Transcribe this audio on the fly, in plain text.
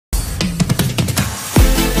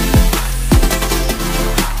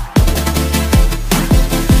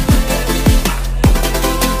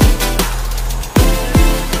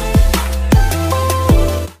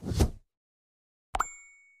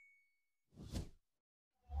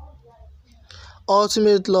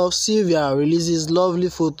Ultimate Love Sylvia releases lovely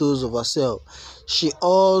photos of herself. She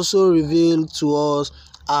also revealed to us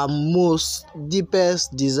her most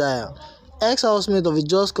deepest desire. Ex-housemate of a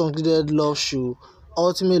just concluded love show,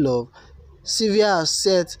 Ultimate Love, Sylvia has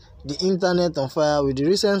set the internet on fire with the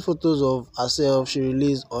recent photos of herself she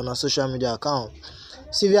released on her social media account.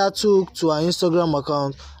 Sylvia took to her Instagram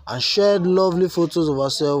account and shared lovely photos of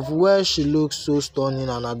herself where she looks so stunning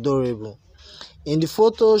and adorable. In the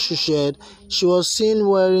photos she shared, she was seen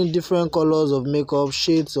wearing different colors of makeup,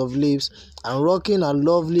 shades of lips, and rocking her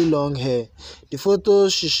lovely long hair. The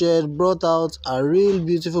photos she shared brought out her real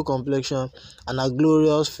beautiful complexion and her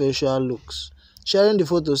glorious facial looks. Sharing the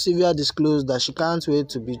photos, Sylvia disclosed that she can't wait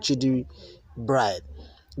to be Chiddy's bride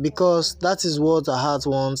because that is what her heart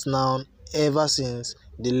wants now ever since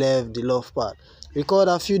they left the love part. Recalled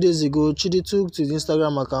a few days ago, Chiddy took to his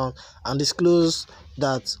Instagram account and disclosed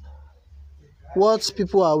that what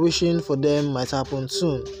people are wishing for them might happen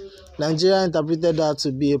soon. Nigeria interpreted that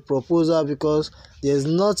to be a proposal because there's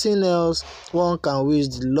nothing else one can wish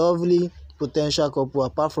the lovely potential couple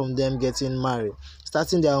apart from them getting married,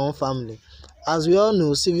 starting their own family. As we all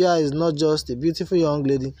know, Sylvia is not just a beautiful young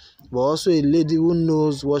lady, but also a lady who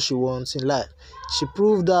knows what she wants in life. She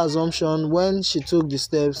proved that assumption when she took the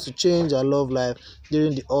steps to change her love life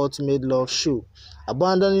during the Ultimate Love show,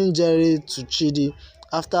 abandoning Jerry to Chiddy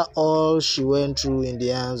after all she went through in the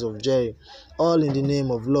hands of Jerry, all in the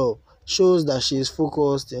name of love, shows that she is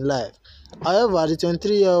focused in life. However, the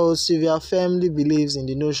 23-year-old Sylvia firmly believes in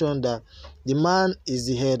the notion that the man is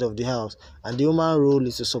the head of the house and the woman's role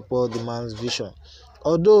is to support the man's vision.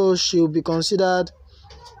 Although she will be considered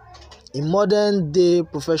a modern-day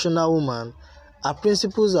professional woman, her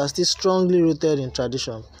principles are still strongly rooted in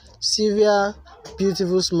tradition. Sylvia's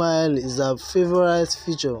beautiful smile is her favorite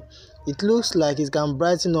feature. It looks like it can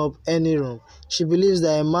brighten up any room. She believes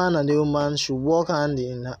that a man and a woman should work hand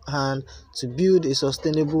in hand to build a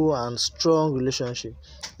sustainable and strong relationship.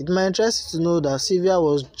 It might interest you to know that Sylvia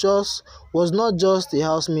was not just a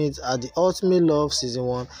housemate at the Ultimate Love Season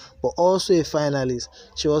 1, but also a finalist.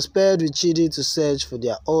 She was paired with Chiddy to search for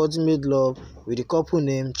their ultimate love with the couple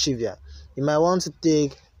named Chivia. You might want to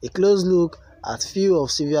take a close look at few of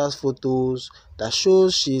Sylvia's photos that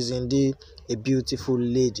shows she is indeed a beautiful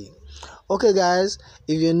lady. Okay guys,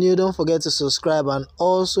 if you're new, don't forget to subscribe and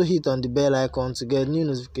also hit on the bell icon to get new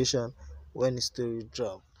notification when the story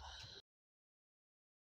drops.